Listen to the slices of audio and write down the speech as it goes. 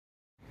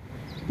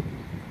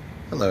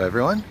Hello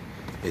everyone,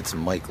 it's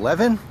Mike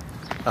Levin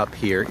up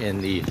here in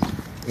the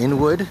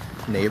Inwood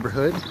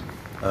neighborhood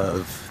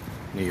of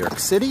New York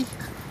City,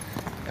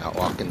 out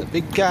walking the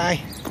big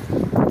guy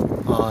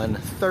on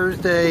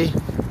Thursday,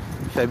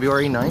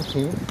 February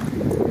 19th,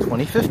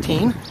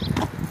 2015,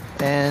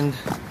 and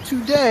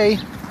today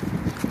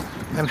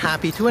I'm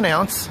happy to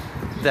announce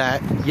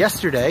that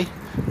yesterday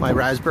my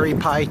Raspberry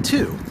Pi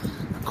 2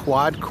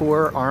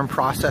 quad-core ARM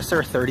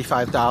processor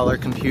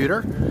 $35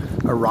 computer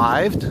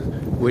arrived,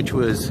 which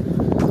was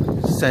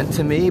sent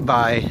to me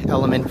by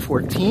Element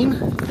 14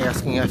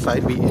 asking if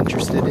I'd be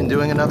interested in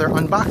doing another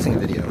unboxing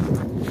video.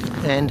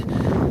 And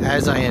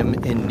as I am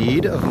in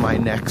need of my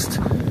next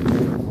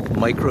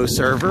micro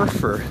server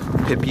for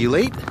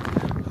Pipulate,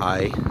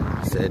 I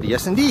said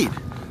yes indeed.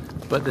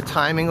 But the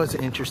timing was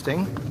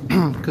interesting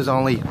because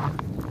only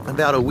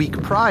about a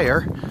week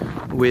prior,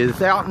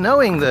 without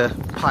knowing the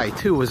Pi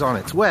 2 was on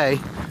its way,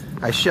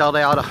 I shelled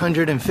out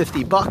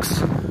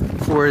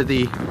 $150 for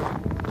the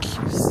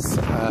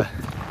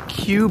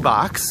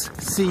Cubox,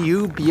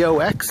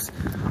 C-U-B-O-X,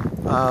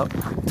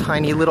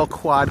 tiny little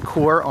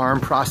quad-core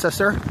ARM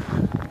processor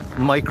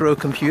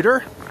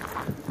microcomputer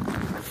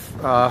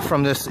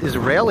from this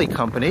Israeli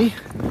company,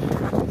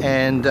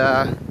 and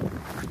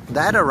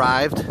that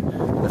arrived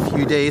a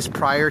few days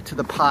prior to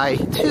the Pi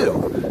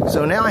 2.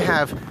 So now I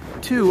have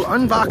two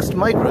unboxed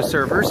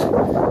microservers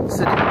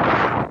sitting in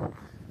my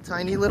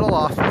tiny little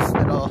office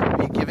that I'll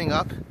be giving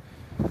up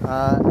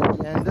at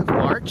the end of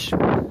March. So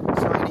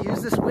I'm going to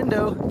use this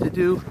window to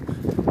do,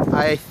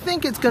 I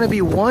think it's going to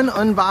be one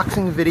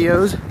unboxing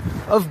videos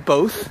of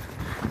both,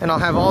 and I'll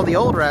have all the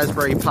old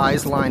Raspberry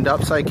Pis lined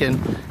up so I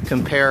can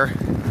compare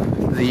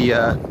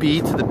the B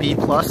to the B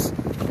plus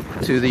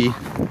to the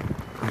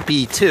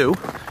B2.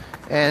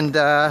 And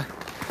I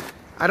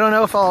don't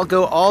know if I'll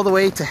go all the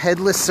way to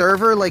headless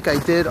server like I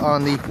did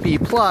on the B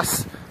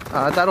plus.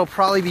 That'll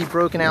probably be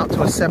broken out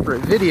to a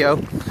separate video,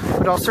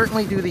 but I'll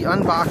certainly do the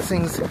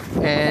unboxings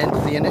and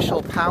the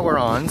initial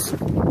power-ons.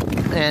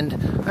 And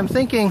I'm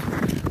thinking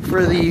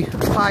for the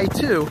Pi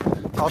 2,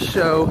 I'll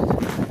show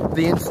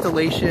the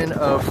installation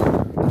of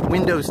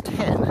Windows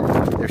 10.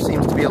 There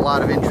seems to be a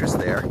lot of interest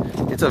there.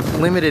 It's of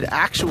limited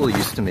actual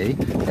use to me,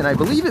 and I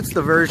believe it's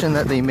the version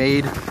that they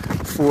made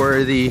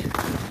for the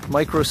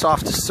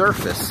Microsoft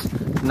Surface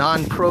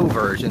non-pro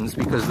versions,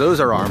 because those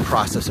are ARM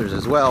processors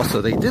as well.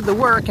 So they did the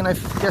work, and I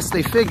guess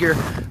they figure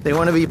they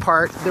want to be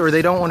part, or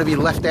they don't want to be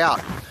left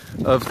out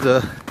of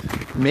the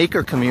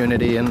maker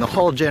community and the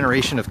whole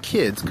generation of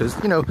kids, because,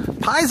 you know,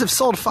 Pis have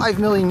sold 5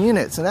 million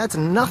units, and that's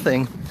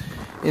nothing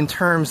in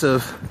terms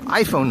of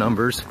iPhone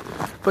numbers,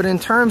 but in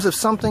terms of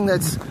something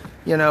that's,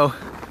 you know,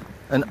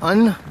 an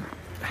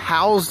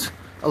unhoused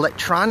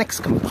electronics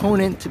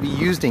component to be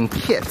used in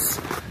kits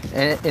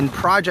and in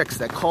projects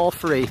that call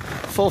for a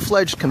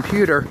full-fledged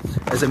computer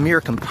as a mere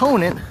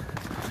component,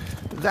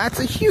 that's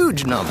a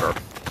huge number,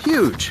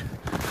 huge.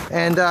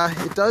 And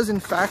it does in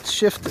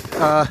fact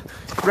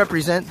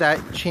represent that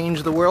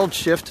change the world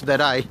shift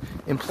that I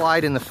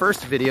implied in the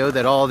first video,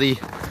 that all the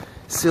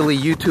silly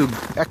YouTube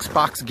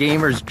Xbox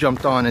gamers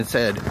jumped on and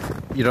said,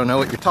 you don't know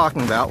what you're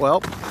talking about.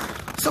 Well,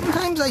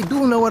 sometimes I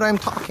do know what I'm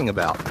talking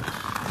about.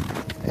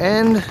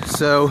 And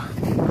so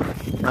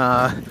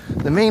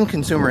the main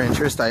consumer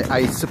interest,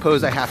 I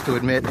suppose I have to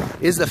admit,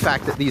 is the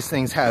fact that these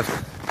things have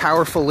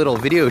powerful little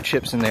video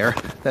chips in there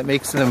that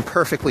makes them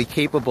perfectly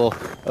capable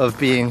of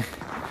being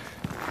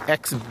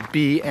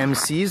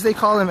XBMCs, they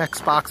call them,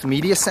 Xbox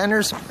Media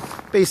Centers.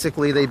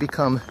 Basically, they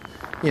become,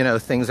 you know,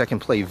 things that can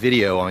play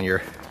video on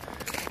your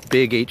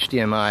big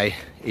HDMI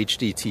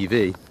HD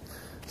TV.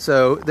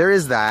 So there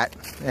is that,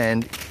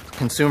 and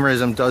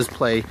consumerism does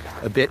play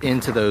a bit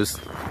into those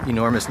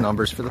enormous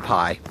numbers for the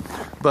Pi.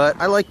 But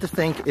I like to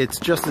think it's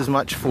just as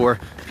much for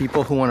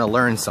people who want to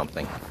learn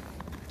something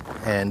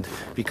and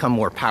become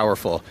more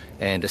powerful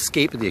and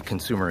escape the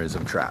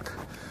consumerism trap.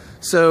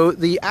 So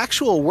the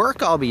actual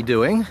work I'll be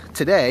doing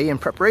today in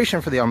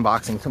preparation for the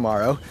unboxing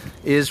tomorrow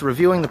is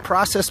reviewing the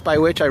process by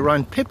which I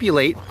run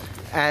Pipulate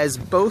as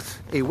both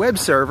a web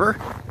server,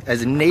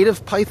 as a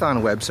native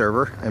Python web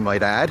server, I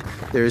might add.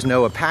 There's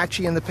no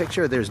Apache in the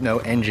picture, there's no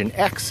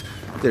Nginx,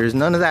 there's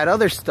none of that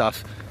other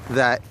stuff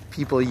that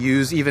people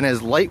use even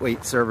as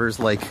lightweight servers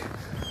like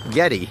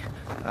Getty.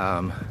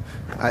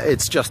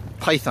 It's just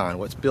Python,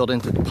 what's built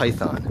into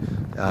Python.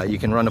 You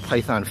can run a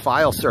Python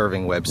file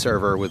serving web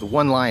server with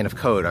one line of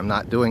code. I'm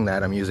not doing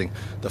that. I'm using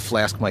the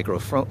Flask micro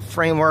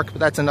framework, but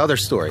that's another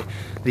story.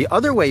 The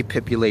other way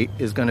Pipulate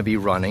is going to be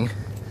running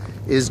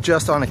is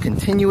just on a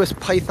continuous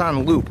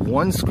Python loop,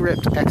 one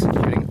script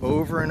executing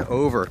over and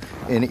over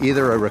in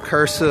either a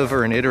recursive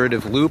or an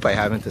iterative loop. I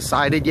haven't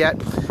decided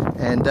yet.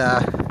 And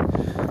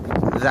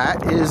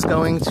that is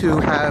going to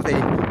have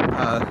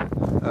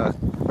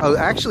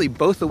actually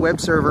both the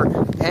web server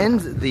and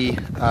the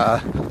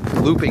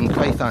looping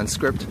Python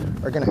script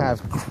are going to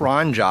have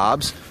cron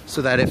jobs,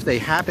 so that if they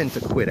happen to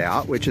quit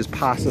out, which is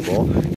possible,